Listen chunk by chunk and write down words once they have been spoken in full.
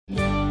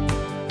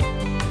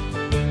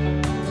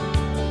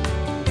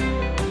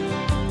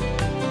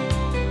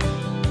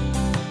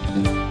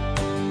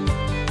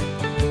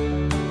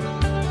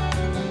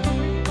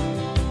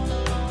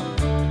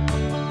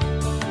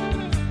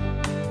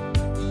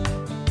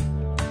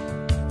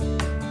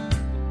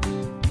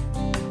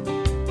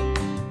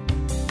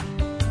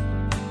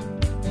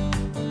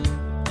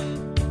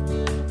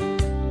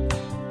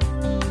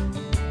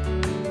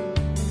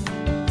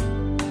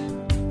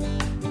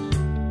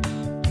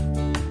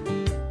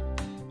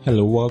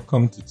Hello,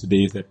 welcome to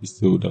today's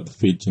episode of the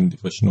Faith Gym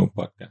Devotional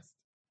Podcast.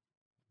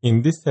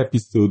 In this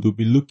episode, we'll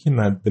be looking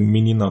at the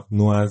meaning of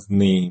Noah's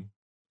name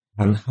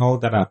and how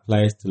that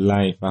applies to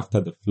life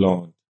after the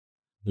flood,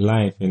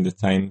 life in the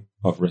time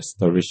of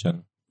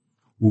restoration.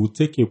 We'll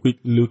take a quick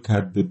look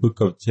at the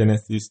book of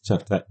Genesis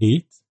chapter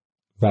 8,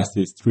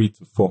 verses 3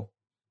 to 4.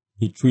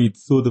 It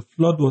reads, "So the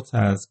flood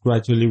waters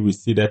gradually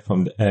receded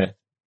from the earth.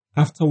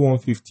 After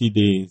 150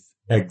 days,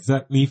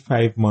 exactly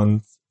 5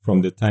 months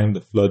from the time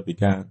the flood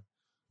began,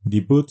 the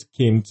boat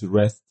came to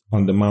rest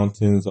on the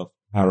mountains of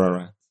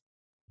Ararat."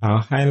 Our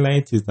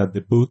highlight is that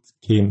the boat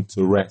came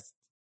to rest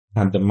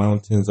at the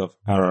mountains of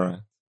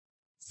Ararat.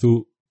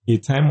 So a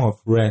time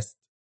of rest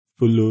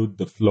followed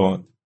the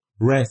flood.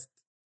 Rest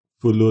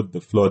followed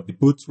the flood. The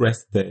boat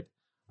rested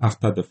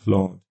after the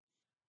flood.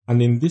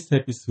 And in this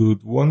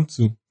episode, we want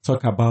to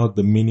talk about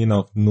the meaning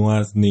of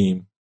Noah's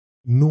name.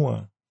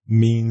 Noah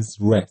means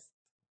rest.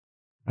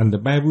 And the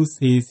Bible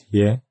says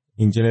here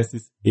in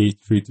Genesis 8,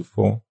 3 to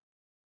 4,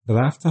 that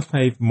after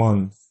 5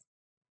 months,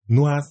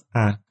 Noah's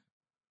ark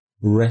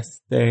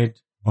rested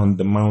on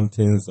the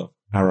mountains of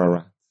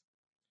Ararat.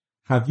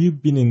 Have you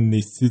been in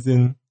a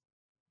season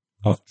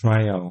of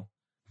trial?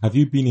 Have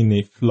you been in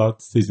a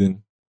flood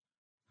season?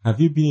 Have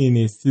you been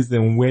in a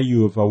season where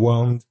you're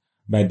overwhelmed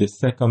by the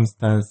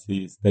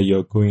circumstances that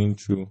you're going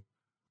through?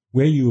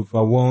 Where you're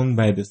overwhelmed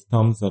by the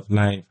storms of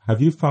life?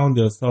 Have you found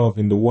yourself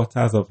in the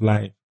waters of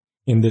life,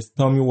 in the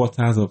stormy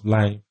waters of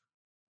life,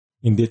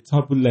 in the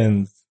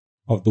turbulence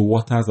of the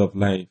waters of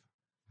life?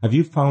 Have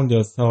you found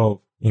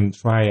yourself in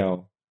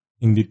trial,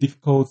 in the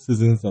difficult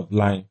seasons of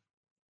life,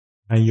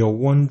 and you're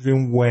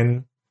wondering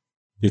when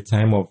the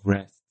time of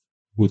rest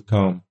would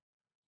come?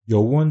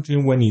 You're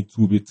wondering when it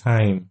will be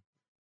time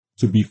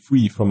to be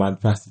free from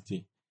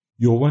adversity.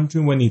 You're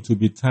wondering when it will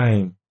be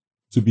time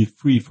to be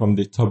free from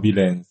the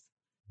turbulence.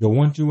 You're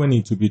wondering when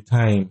it will be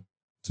time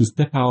to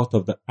step out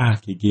of the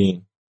ark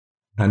again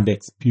and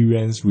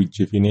experience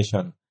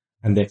rejuvenation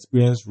and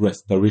experience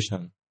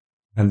restoration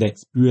and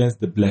experience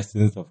the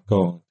blessings of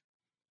God.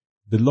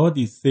 The Lord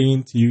is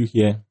saying to you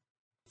here,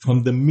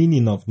 from the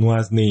meaning of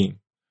Noah's name,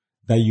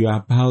 that you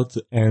are about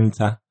to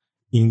enter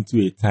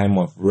into a time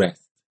of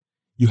rest.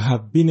 You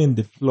have been in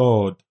the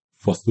flood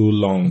for so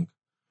long.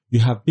 You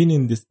have been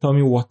in the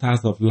stormy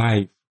waters of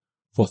life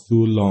for so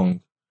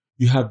long.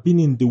 You have been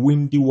in the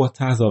windy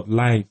waters of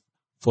life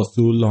for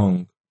so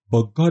long.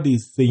 But God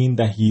is saying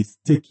that He is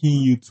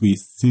taking you to a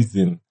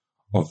season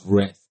of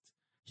rest.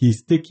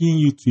 He's taking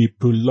you to a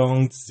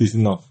prolonged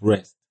season of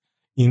rest.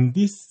 In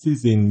this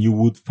season, you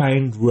would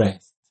find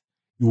rest.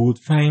 You would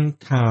find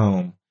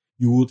calm.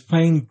 You would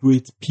find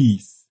great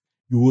peace.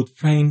 You would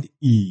find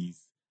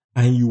ease.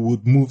 And you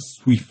would move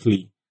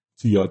swiftly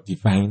to your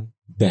divine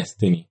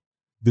destiny.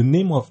 The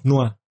name of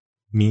Noah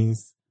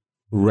means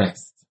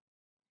rest.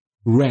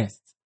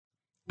 Rest.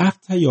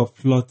 After your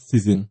flood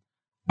season,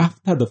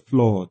 after the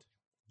flood,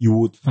 you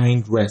would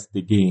find rest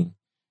again.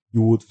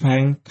 You would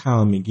find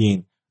calm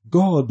again.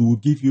 God will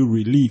give you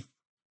relief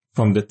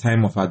from the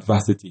time of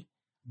adversity.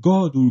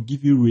 God will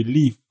give you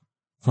relief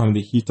from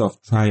the heat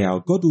of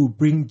trial. God will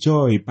bring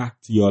joy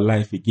back to your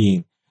life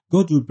again.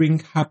 God will bring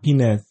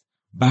happiness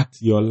back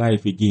to your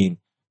life again.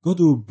 God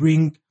will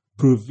bring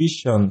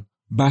provision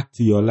back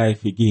to your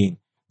life again.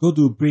 God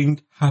will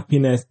bring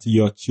happiness to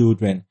your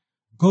children.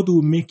 God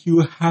will make you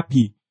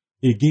happy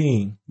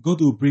again.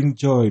 God will bring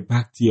joy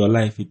back to your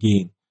life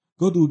again.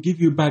 God will give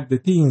you back the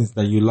things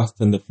that you lost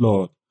in the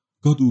flood.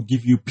 God will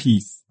give you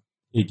peace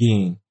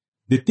again.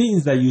 The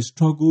things that you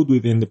struggled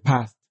with in the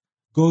past,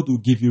 God will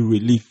give you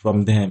relief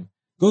from them.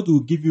 God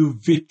will give you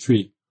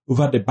victory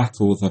over the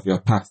battles of your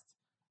past.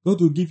 God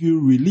will give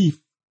you relief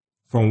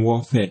from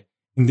warfare.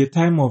 In the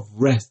time of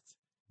rest,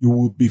 you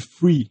will be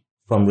free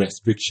from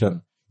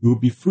restriction. You will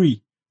be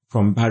free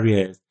from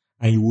barriers,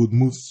 and you will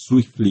move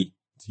swiftly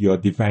to your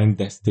divine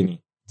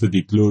destiny, to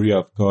the glory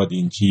of God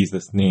in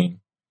Jesus'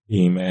 name.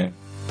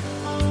 Amen.